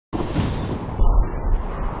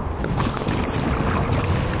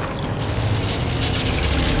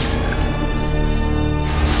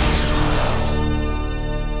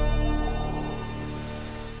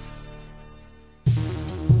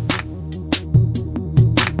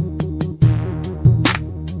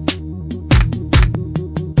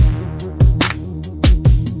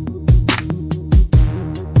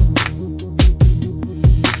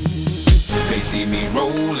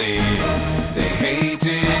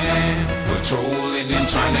patrolling and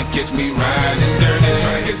trying to catch me riding dirty.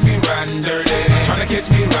 Trying to catch me riding dirty. Trying to catch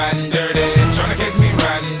me riding dirty. Trying to catch me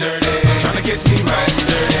riding dirty. Trying to catch me riding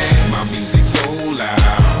dirty. My music so loud,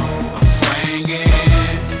 I'm swinging.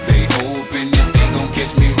 They hoping that they gon'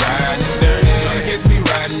 catch me riding dirty. Trying to catch me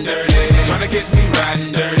riding dirty. Trying to catch me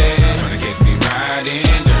riding dirty. Trying to catch me riding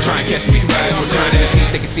dirty. Trying to catch me riding dirty.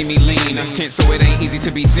 They can see me lean, tense so it ain't easy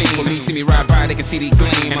to be seen. When they see me ride by, they can see the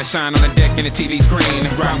gleam. And I shine on the deck in the TV screen.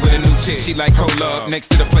 Riding with a new chick, she like cola.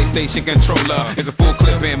 Next to the PlayStation controller is a full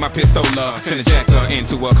clip in my pistola. Send a jacker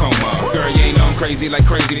into a coma. Girl, you ain't know I'm crazy like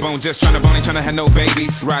Crazy Bone. Just tryna bone, ain't tryna have no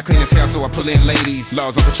babies. Ride clean as hell, so I pull in ladies.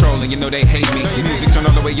 Laws on patrol, and you know they hate me. Your music turn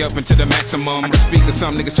all the way up into the maximum. I can speak to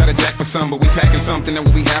some niggas try to jack for some, but we packing something that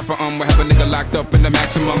we have for We have a nigga locked up in the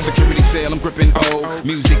maximum security cell. I'm gripping O.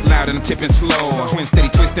 Music loud and I'm tipping slow. Twin steady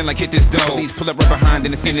twisting like hit this dough. Please pull up right behind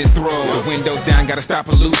and it's in his throat. The windows down, gotta stop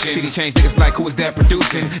pollution. City change niggas like who is that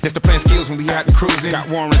producing? That's the plan skills when we out and cruising. Got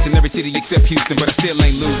warrants in every city except Houston, but I still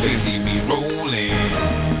ain't losing. They see me rolling,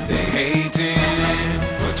 they hating,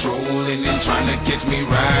 patrolling and trying to catch me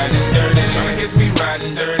riding dirty. Trying to catch me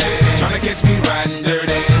riding dirty. Trying to catch me riding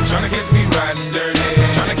dirty. Trying to catch me riding dirty.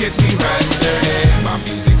 Trying to catch me riding dirty. My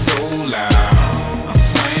music so loud, I'm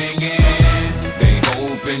swinging. They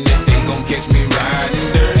hoping that they gon' catch me riding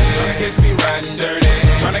dirty. Trying to catch me riding dirty.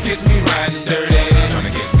 Trying to catch me riding dirty. Trying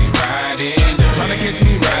to catch me riding dirty. Trying to catch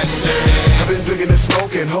me riding dirty. I've been drinking and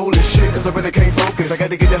smoking, holy shit, cause I really can't focus. I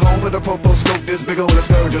gotta get it home with a popo scope, this big old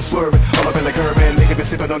scourge just swerving. All up in the curb, man, nigga been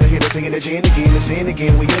sipping on the hit, singing the gin again, and sin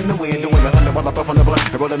again. We in the wind, doing the 100 while I puff on the blunt.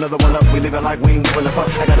 I roll another one up, we living like we ain't giving a fuck.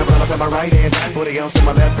 I got a blunt up in my right hand, 40 ounce in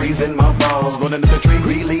my left, freezing my balls. Running up the tree,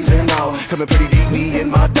 green leaves and all. Coming pretty deep, me and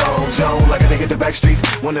my dog. Zone, like I nigga the back streets.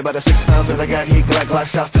 Wondering about the 6 pounds that I got here, Glock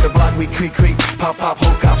shots to the block, we creep, pop,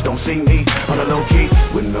 whole cops don't see me. On the low key,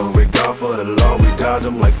 with no regard for the law, we dodge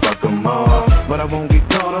them like fuck them all. But I won't get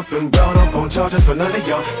caught up and brought up on charges for none of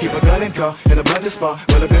y'all. Keep a gun in car, in a blood spot.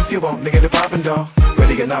 Well up if you want, nigga the poppin' dog.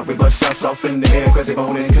 Ready or not, we bust shots off in the air, Crazy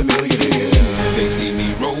Bone and Chameleon. They see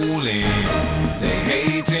me rolling, they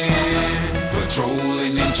hating,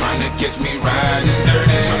 patrolling and trying to catch me riding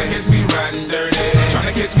dirty. Trying to catch me riding dirty. Trying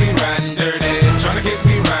to catch me riding dirty. Trying to catch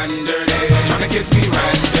me riding dirty. Trying to catch me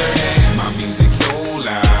riding dirty. My music so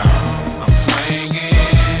loud, I'm swinging.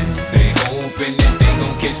 They hoping that they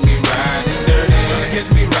gon' catch me riding dirty. Trying to catch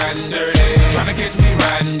me riding dirty. Trying to catch me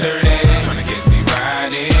riding dirty. Trying to catch me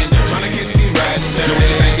riding dirty. Trying to catch me riding dirty. Know what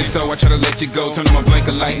you thinking, so I try to let you go. Turn on my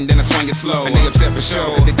blinker light and then I swing it slow. And they upset for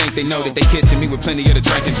sure, cause they think they know that they catching me with plenty of the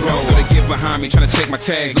drink and throw. So they get behind me, trying to check my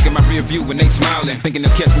tags. Look at my rear view when they smiling, thinking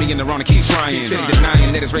they'll catch me in the wrong and keep trying. Steady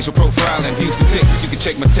denying that it's racial profiling. Houston, Texas, you can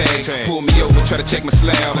check my tags. Pull me over, try to check my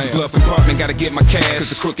slab. Glove compartment, gotta get my cash. Cause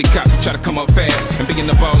the crooked cops try to come up fast. And being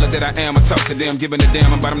the baller that I am, I talk to them, giving a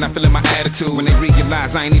damn about them not feeling my attitude. When they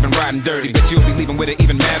realize I ain't even riding dirty, bet you'll be leaving with it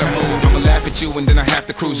even madder mood. I'ma laugh at you and then I have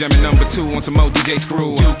to cruise. Jamming number 2 on some more DJ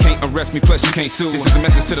screw. You can't arrest me, plus you can't sue. This is a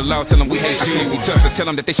message to the law, tell them we hate you. We tough, so tell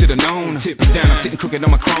them that they should've known. Tip it down, I'm sitting crooked on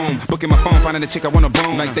my chrome. Booking my phone, finding a chick I wanna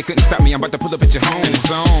bone. Like they couldn't stop me, I'm about to pull up at your home. It's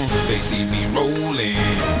on. They see me rolling,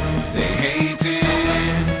 they hating,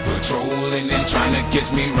 patrolling and trying to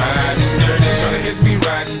catch me riding dirty. Trying to catch me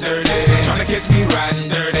riding dirty. Trying to catch me riding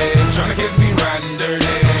dirty. Trying to catch me riding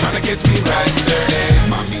dirty. Trying to catch me riding dirty.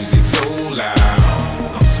 My music so loud,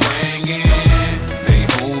 I'm swinging. They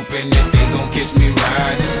hoping that they gon' catch me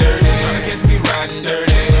riding dirty. Trying to catch me riding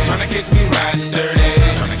dirty. Trying to catch me riding dirty.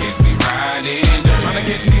 Trying to catch me riding dirty. Trying to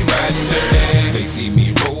catch me riding dirty. They see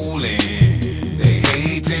me rolling, they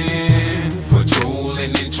hating,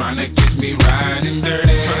 patrolling and trying to catch me riding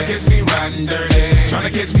dirty. Trying to catch me riding dirty. Trying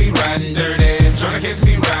to catch me riding dirty. Trying to catch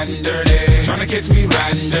me riding dirty. Trying to catch me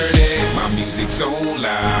riding dirty. My music so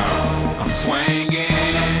loud, I'm swinging.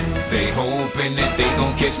 They hoping that they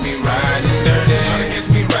gon' catch me riding dirty. Trying to catch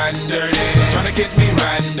me riding dirty. Trying to catch me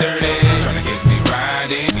riding dirty. Trying to catch me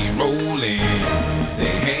riding. Me rolling,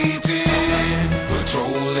 they hating,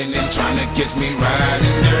 patrolling and trying to catch me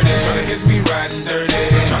riding dirty. Trying to catch me riding dirty.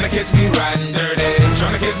 Trying to catch me riding dirty.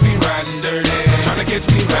 Trying to catch me riding dirty. Trying to catch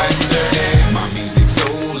me riding dirty. My music so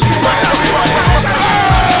loud.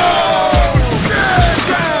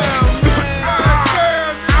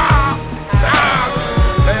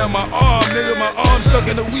 Stuck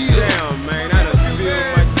in the wheel. Damn, man, I done spilled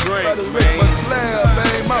my drink, man. My slab,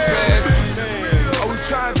 man, my bad. Damn. I was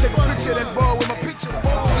trying to take a picture of that ball with my picture in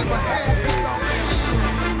my hands.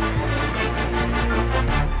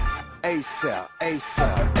 ASAP,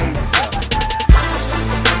 ASAP, ASAP.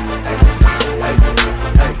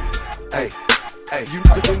 Hey, you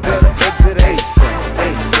looking better, exit ASAP,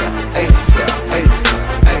 ASAP, ASAP,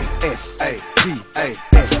 ASAP, ASAP, ASAP,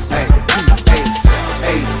 ASAP.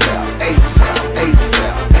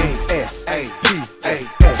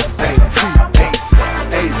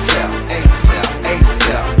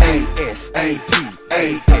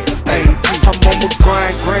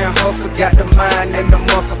 the mind and the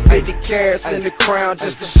muscle, 50 carats in the crown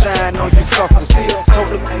just to shine on you suckers. Still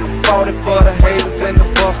totally fought it for the haters and the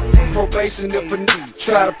busters. Probation if a nigga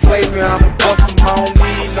try to play me, I'ma bust him. I don't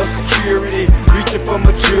need no security, reaching for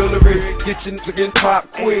my jewelry. Get your nigga getting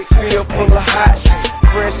pop quick, feel full of hot shit.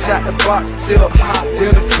 Fresh out the box till hot,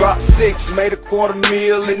 then a drop 6. Made a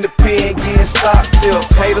 $250,000 in the pen, getting stock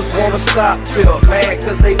tips. Haters wanna stop tip, mad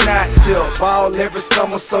cause they not tip. Ball every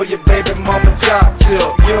summer so your baby mama job tip.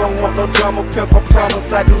 You don't want no drama, pimp, I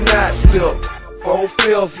promise I do not slip.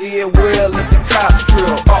 4/5 here, well, let the cops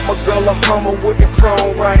trip. Bought my girl a Hummer with the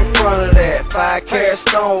chrome right in front of that. 5 carat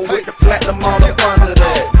stone with the platinum all up under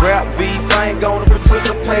that. Rap beef, I ain't gonna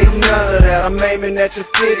participate in none of that. I'm aiming at your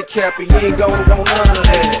fitted cap, and you ain't gonna want none of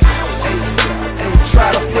that.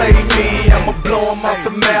 Try to play me, I'ma blow 'em off the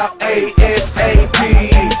mouth, ASAP.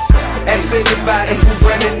 Ask anybody who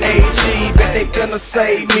running AG, bet they gonna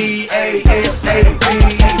say me, ASAP.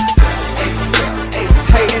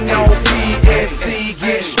 Hating on PSC,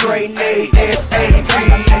 get straight ASAP.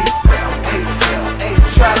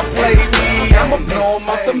 Try to play me, I'ma blow 'em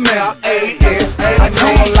off the mouth, ASAP. I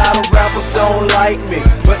know a lot of rappers don't like me,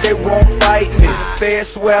 but they won't fight me. Feds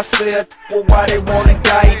swear I said, well, why they wanna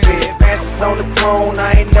indict me? Advances on the throne,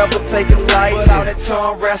 I ain't never taking light. Without that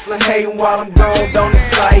tongue wrestling, hating while I'm gone, don't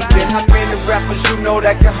excite me. How many rappers you know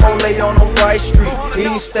that can hold they on the right street? He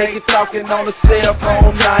ain't stay talking on the cell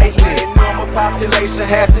phone nightly. Normal population,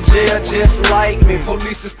 half the jail just like me.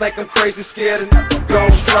 Police just think I'm crazy, scared and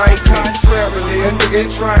gon' strike. Contrarily, a nigga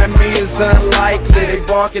trying me is unlikely. They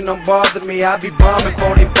barking, don't bother me, I be bombing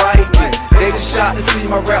before they bite me. They just shot to see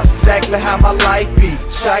my raps exactly how my life be.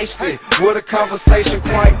 Shiesty, with a conversation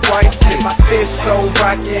quite pricey. My fist so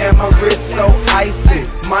rocky and my wrist so icy.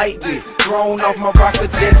 Might be thrown off my rocker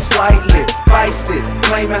just slightly. Feisty,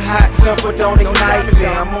 claiming hot temper don't ignite me.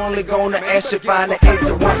 I'm only gonna ask you find the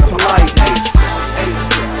exit once politely.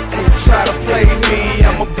 Try to play me,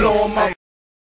 I'ma blow 'em off.